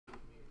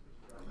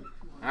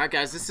All right,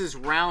 guys, this is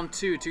round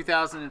 2,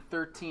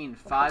 2013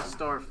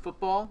 5-star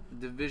football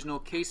divisional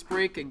case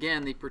break.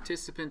 Again, the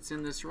participants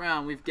in this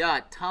round, we've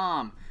got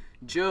Tom,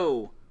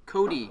 Joe,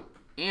 Cody,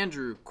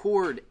 Andrew,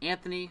 Cord,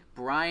 Anthony,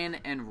 Brian,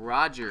 and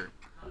Roger.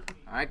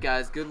 All right,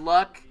 guys, good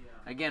luck.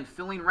 Again,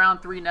 filling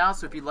round 3 now,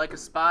 so if you'd like a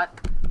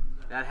spot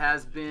that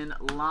has been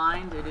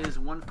lined, it is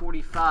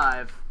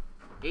 145,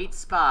 8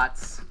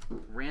 spots,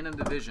 random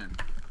division.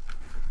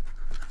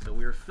 So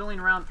we're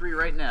filling round 3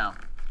 right now.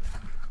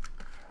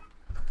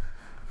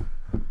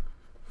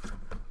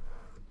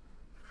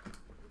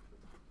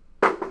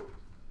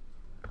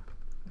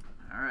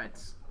 All right.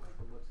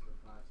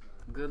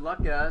 Good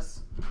luck,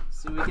 guys.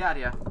 See what we got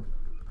here.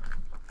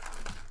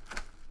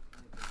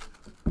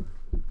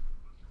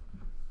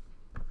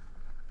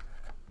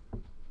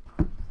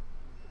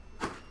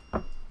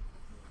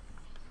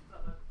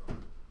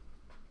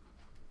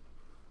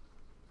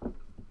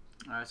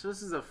 All right, so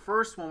this is the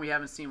first one we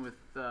haven't seen with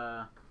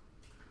a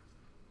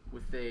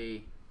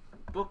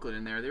booklet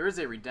in there. There is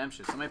a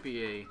redemption, so it might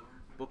be a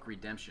book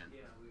redemption.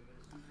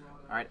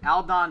 All right,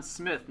 Aldon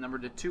Smith, number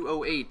to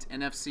 208,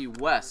 NFC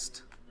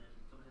West.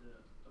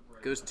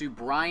 Goes to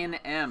Brian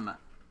M.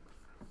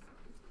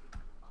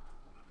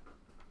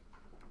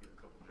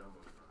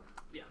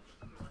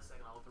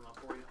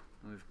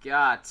 We've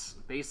got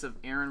base of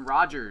Aaron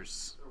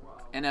Rodgers.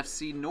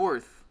 NFC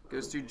North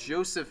goes to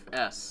Joseph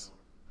S.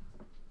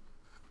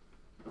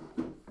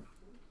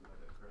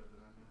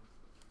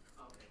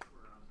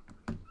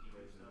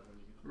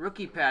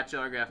 Rookie patch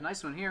autograph.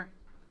 Nice one here.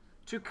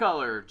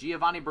 2-color,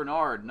 Giovanni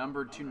Bernard,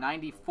 number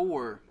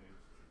 294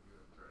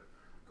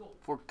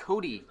 for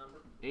Cody,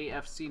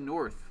 AFC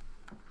North.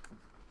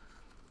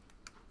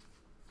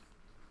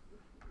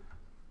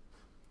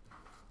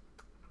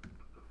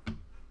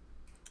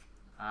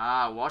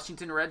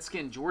 Washington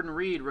Redskin, Jordan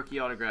Reed, rookie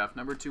autograph,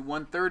 number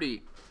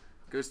 130,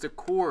 goes to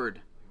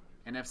Cord,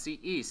 NFC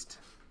East.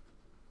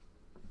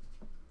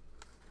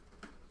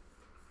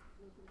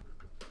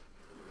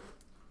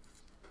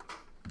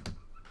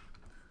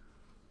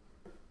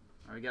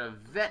 We got a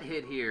vet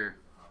hit here.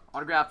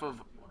 Autograph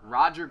of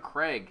Roger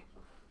Craig.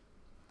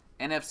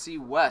 NFC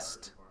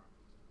West.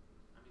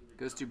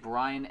 Goes to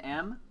Brian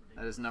M.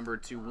 That is number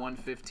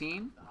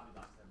 115.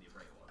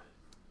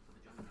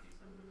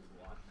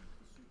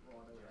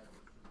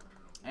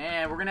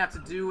 And we're going to have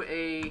to do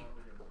a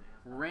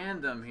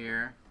random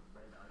here.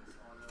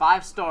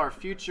 5-star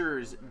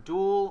Futures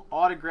dual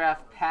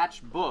autograph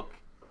patch book.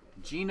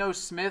 Geno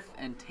Smith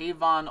and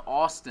Tavon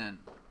Austin.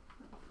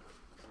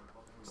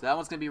 So that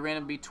one's going to be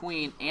random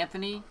between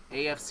Anthony,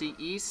 AFC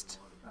East,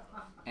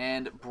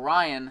 and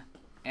Brian,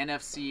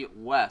 NFC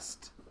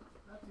West.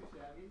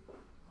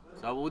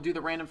 So we'll do the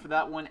random for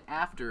that one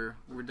after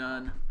we're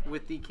done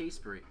with the case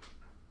break.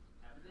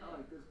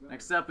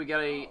 Next up, we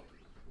got a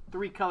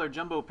 3-color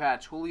jumbo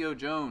patch, Julio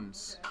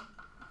Jones.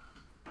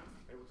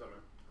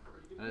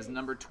 That is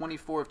number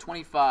 24 of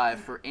 25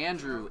 for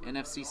Andrew,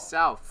 NFC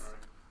South.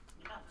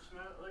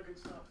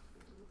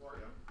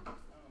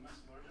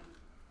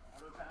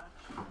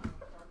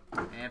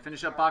 And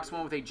finish up box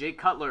 1 with a Jay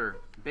Cutler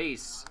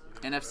base,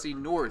 NFC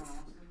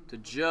North to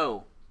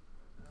Joe,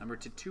 number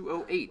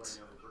 208.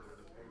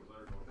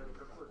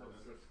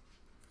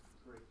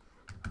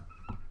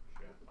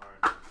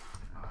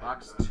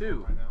 Box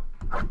 2.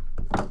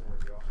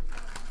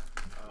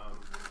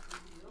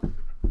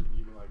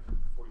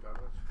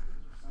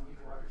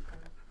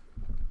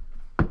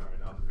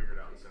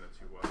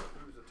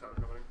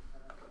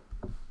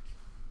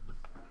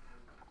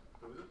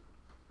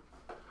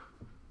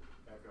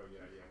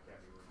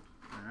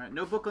 Alright,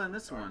 no booklet in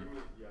this one.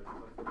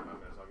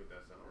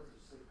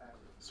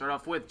 Start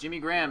off with Jimmy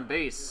Graham,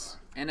 base,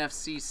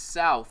 NFC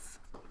South.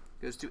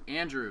 Goes to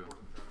Andrew,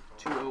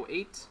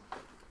 208.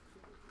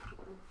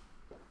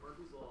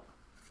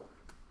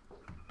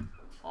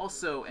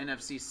 Also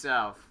NFC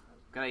South.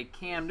 Got a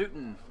Cam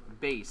Newton,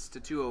 base, to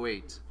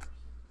 208.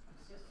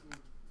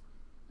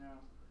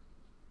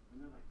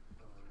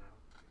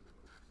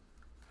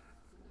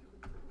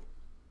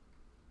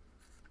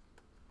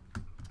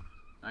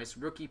 Nice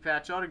rookie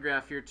patch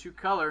autograph here,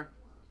 2-color.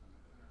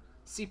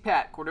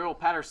 C-Pat, Cordero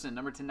Patterson,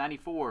 number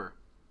 94.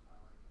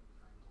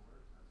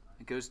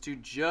 It goes to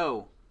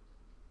Joe.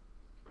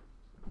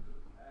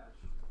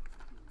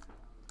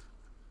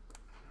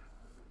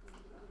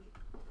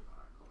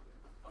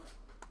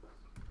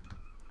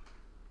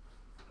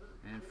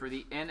 And for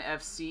the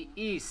NFC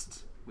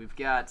East, we've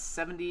got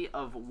 70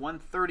 of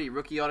 130,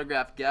 rookie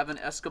autograph, Gavin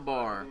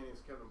Escobar.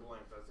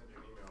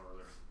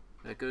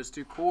 That goes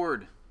to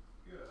Cord.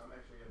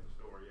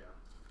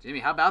 Jimmy,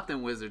 how about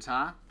them Wizards,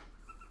 huh?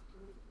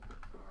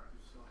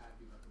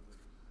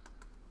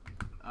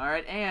 All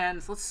right,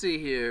 and let's see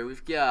here.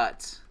 We've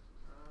got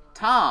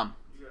Tom.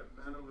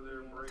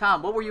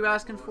 Tom, what were you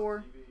asking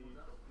for?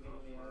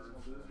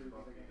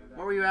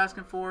 What were you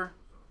asking for?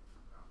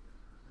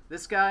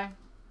 This guy?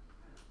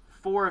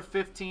 4 of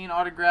 15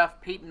 autograph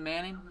Peyton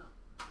Manning?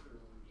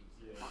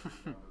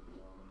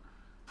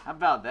 How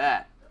about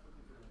that?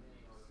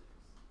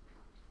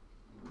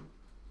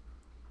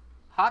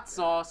 Hot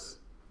sauce.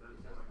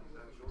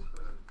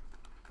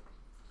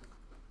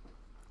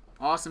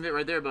 Awesome hit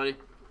right there, buddy.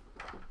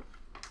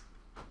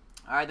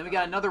 All right, then we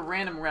got another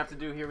random we're going to have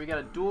to do here. We got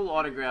a dual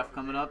autograph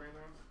coming up.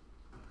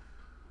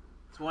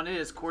 This one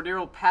is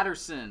Cordero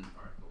Patterson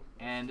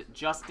and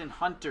Justin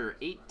Hunter,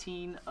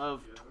 18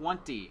 of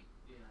 20.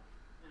 So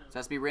it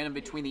has to be random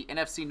between the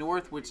NFC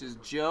North, which is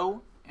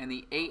Joe, and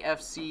the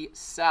AFC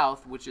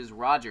South, which is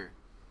Roger.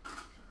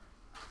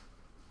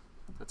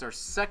 That's our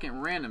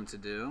second random to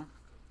do.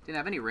 Didn't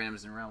have any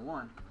randoms in round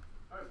one.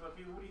 All right,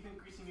 Buffy, what do you think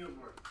Greasy Neal's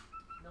worth?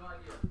 No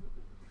idea.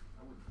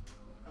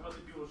 How about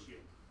the dual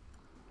sheet?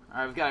 All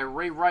right, we've got a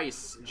Ray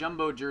Rice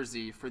jumbo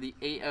jersey for the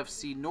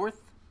AFC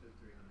North.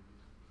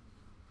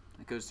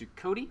 It goes to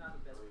Cody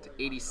to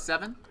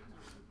 87.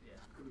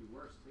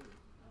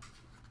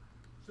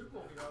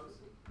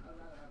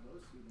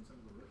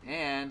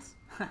 And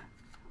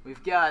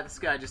we've got, this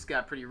guy just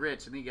got pretty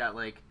rich. I think he got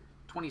like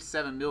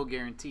 27 mil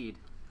guaranteed.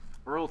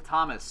 Earl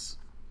Thomas,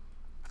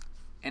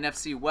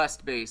 NFC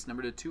West base,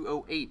 number to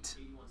 208.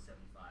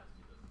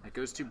 That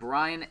goes to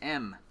Brian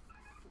M.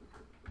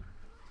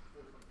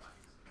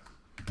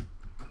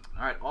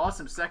 All right,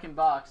 awesome. Second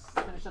box.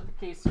 Finish up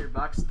the case here,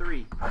 box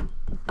 3.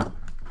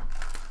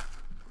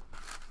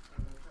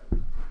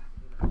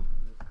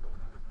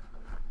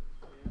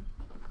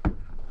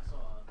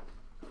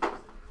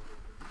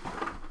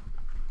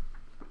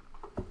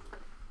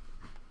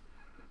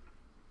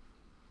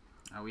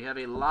 We have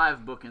a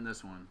live book in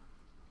this one.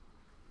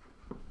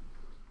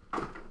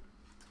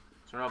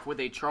 Start off with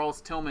a Charles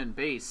Tillman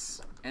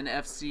base,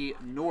 NFC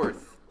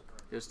North.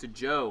 Goes to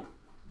Joe,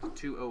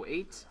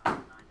 208.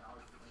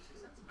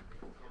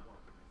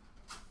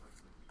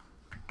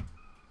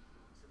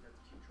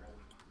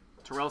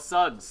 Terrell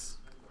Suggs,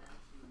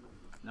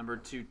 number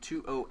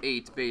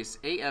 208 base,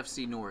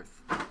 AFC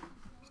North.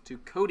 To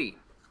Cody.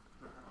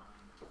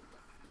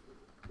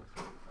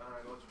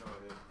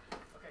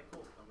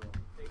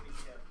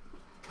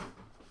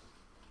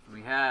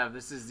 We have,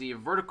 this is the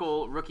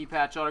vertical rookie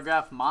patch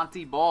autograph,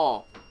 Monty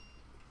Ball.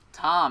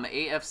 Tom,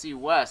 AFC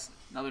West.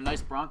 Another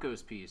nice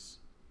Broncos piece.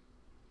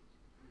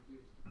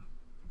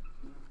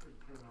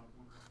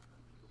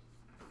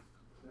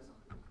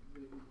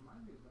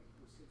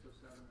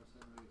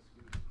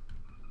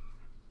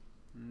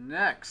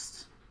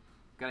 Next,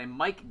 got a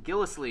Mike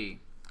Gillislee,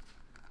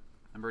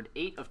 numbered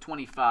 8 of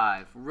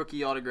 25,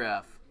 rookie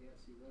autograph.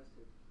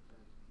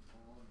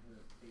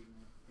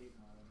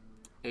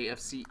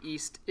 AFC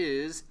East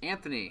is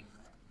Anthony.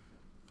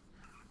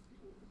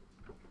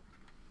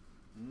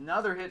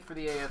 Another hit for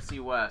the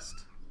AFC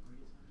West.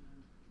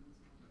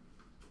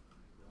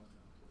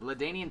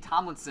 LaDainian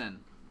Tomlinson,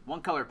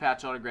 one color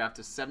patch autograph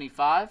to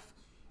 75.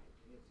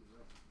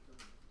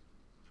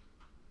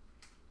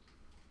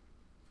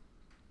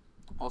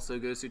 Also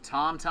goes to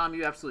Tom. Tom,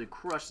 you absolutely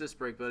crushed this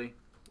break, buddy.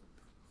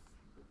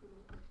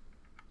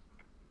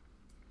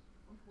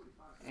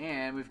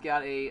 And we've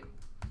got a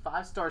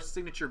 5-star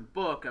signature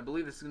book. I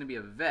believe this is going to be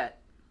a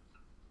vet.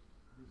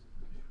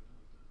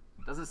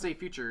 Doesn't say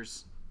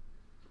futures.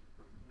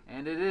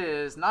 And it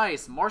is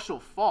nice. Marshall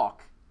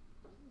Faulk.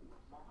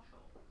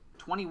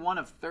 21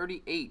 of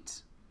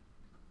 38.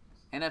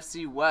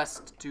 NFC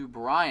West to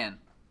Brian.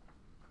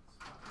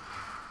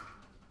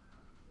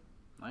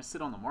 Nice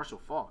hit on the Marshall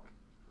Faulk.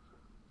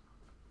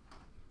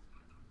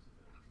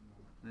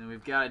 And then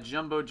we've got a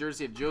jumbo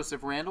jersey of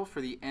Joseph Randall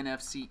for the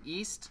NFC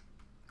East.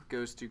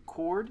 Goes to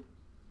Cord,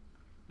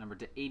 number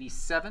to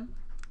 87.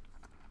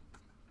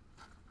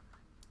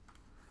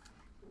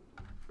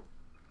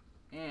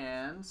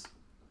 And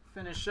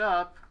finish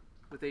up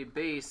with a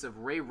base of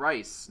Ray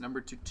Rice,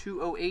 number to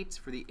 208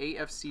 for the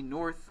AFC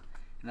North,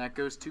 and that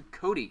goes to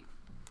Cody.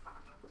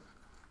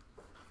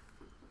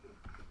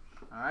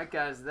 All right,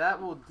 guys,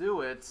 that will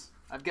do it.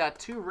 I've got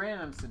 2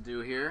 randoms to do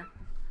here.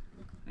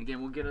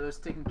 Again, we'll get those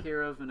taken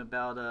care of in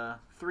about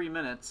 3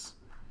 minutes.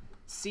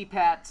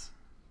 CPAT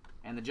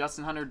and the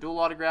Justin Hunter dual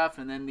autograph,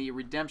 and then the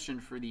redemption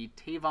for the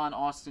Tavon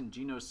Austin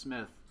Geno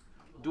Smith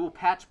dual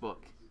patch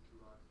book.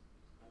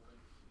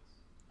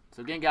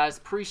 So again, guys,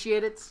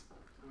 appreciate it.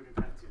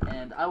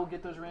 And I will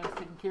get those randoms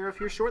taken care of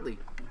here shortly.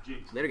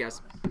 Later,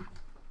 guys.